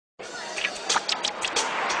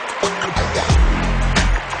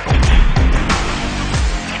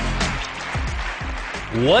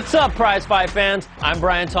What's up, Prize Fight fans? I'm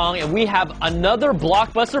Brian Tong, and we have another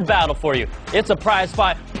blockbuster battle for you. It's a Prize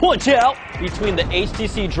Fight punch-out between the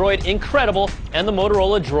HTC Droid Incredible and the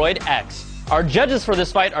Motorola Droid X. Our judges for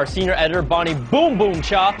this fight are Senior Editor Bonnie Boom Boom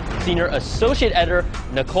Cha, Senior Associate Editor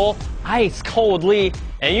Nicole Ice Cold Lee,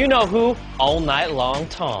 and you know who, All Night Long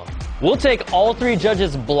Tong. We'll take all three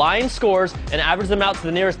judges' blind scores and average them out to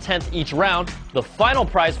the nearest 10th each round. The final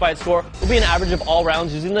prize fight score will be an average of all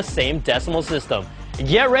rounds using the same decimal system.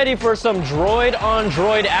 Get ready for some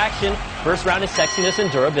droid-on-droid action. First round is sexiness and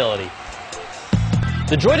durability.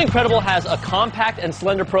 The Droid Incredible has a compact and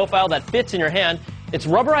slender profile that fits in your hand. Its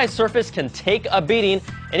rubberized surface can take a beating,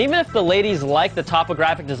 and even if the ladies like the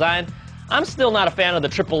topographic design, I'm still not a fan of the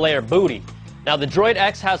triple-layer booty. Now, the Droid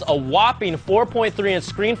X has a whopping 4.3-inch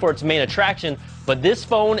screen for its main attraction, but this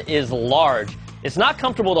phone is large. It's not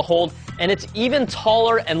comfortable to hold, and it's even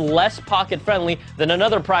taller and less pocket-friendly than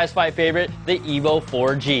another prize fight favorite, the Evo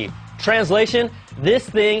 4G. Translation, this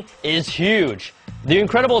thing is huge. The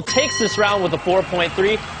Incredible takes this round with a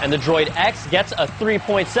 4.3, and the Droid X gets a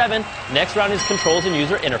 3.7. Next round is controls and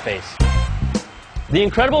user interface. The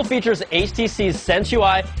Incredible features HTC's Sense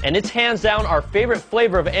UI, and it's hands down our favorite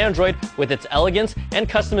flavor of Android with its elegance and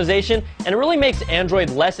customization, and it really makes Android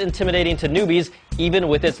less intimidating to newbies, even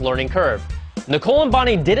with its learning curve. Nicole and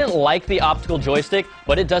Bonnie didn't like the optical joystick,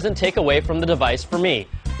 but it doesn't take away from the device for me.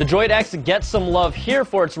 The Droid X gets some love here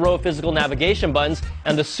for its row of physical navigation buttons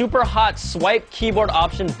and the super hot swipe keyboard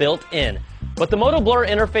option built in. But the Moto Blur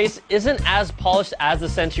interface isn't as polished as the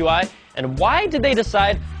Sense UI, and why did they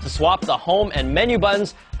decide to swap the home and menu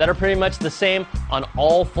buttons that are pretty much the same on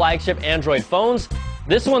all flagship Android phones?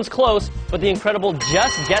 This one's close, but the Incredible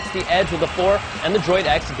just gets the edge with a 4, and the Droid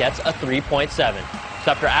X gets a 3.7. So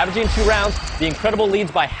after averaging 2 rounds, the Incredible leads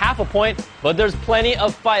by half a point, but there's plenty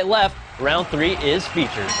of fight left. Round 3 is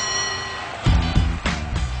features.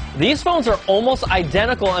 These phones are almost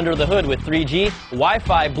identical under the hood with 3G,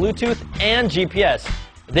 Wi-Fi, Bluetooth, and GPS.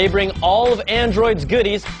 They bring all of Android's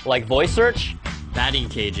goodies like voice search, batting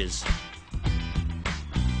cages,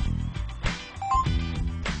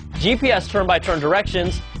 GPS turn-by-turn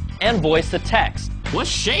directions, and voice to text. What's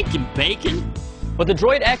shaking, bacon? But the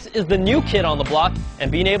Droid X is the new kid on the block,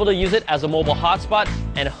 and being able to use it as a mobile hotspot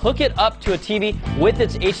and hook it up to a TV with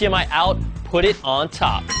its HDMI out put it on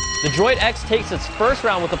top. The Droid X takes its first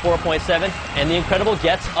round with a 4.7, and the Incredible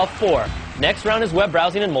gets a 4. Next round is web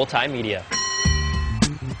browsing and multimedia.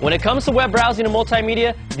 When it comes to web browsing and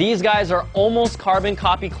multimedia, these guys are almost carbon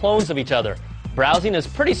copy clones of each other. Browsing is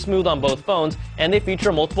pretty smooth on both phones, and they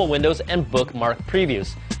feature multiple windows and bookmark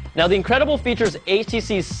previews. Now, the Incredible features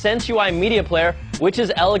HTC's Sense UI media player, which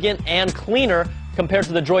is elegant and cleaner compared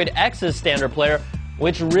to the Droid X's standard player,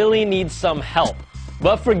 which really needs some help.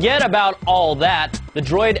 But forget about all that. The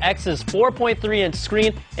Droid X's 4.3-inch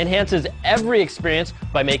screen enhances every experience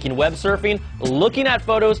by making web surfing, looking at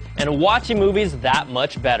photos, and watching movies that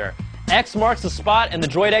much better. X marks the spot, and the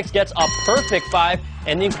Droid X gets a perfect 5,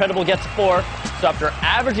 and the Incredible gets a 4. So after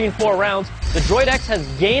averaging 4 rounds, the Droid X has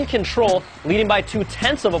gained control, leading by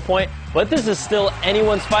 0.2 of a point, but this is still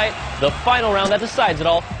anyone's fight. The final round that decides it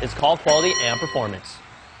all is call quality and performance.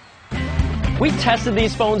 We tested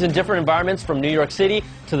these phones in different environments from New York City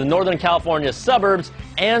to the Northern California suburbs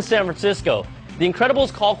and San Francisco. The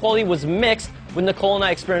Incredible's call quality was mixed, with Nicole and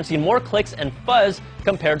I experiencing more clicks and fuzz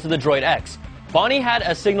compared to the Droid X. Bonnie had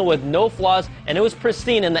a signal with no flaws, and it was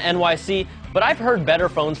pristine in the NYC, but I've heard better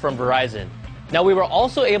phones from Verizon. Now, we were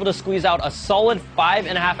also able to squeeze out a solid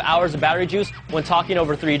 5.5 hours of battery juice when talking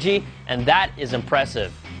over 3G, and that is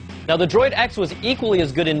impressive. Now, the Droid X was equally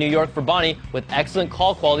as good in New York for Bonnie with excellent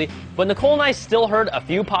call quality, but Nicole and I still heard a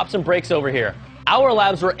few pops and breaks over here. Our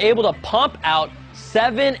labs were able to pump out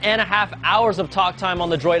 7.5 hours of talk time on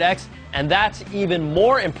the Droid X, and that's even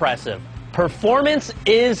more impressive. Performance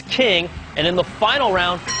is king, and in the final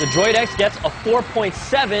round, the Droid X gets a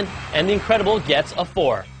 4.7, and the Incredible gets a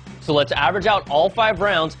 4. So let's average out all 5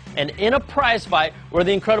 rounds, and in a prize fight where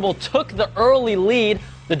the Incredible took the early lead,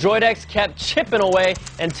 the Droid X kept chipping away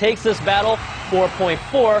and takes this battle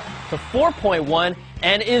 4.4 to 4.1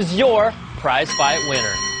 and is your prize fight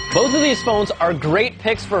winner. Both of these phones are great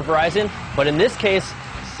picks for Verizon, but in this case,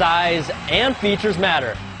 size and features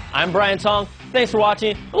matter. I'm Brian Tong. Thanks for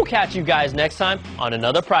watching. We'll catch you guys next time on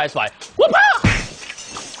another prize fight. Whoop-ah!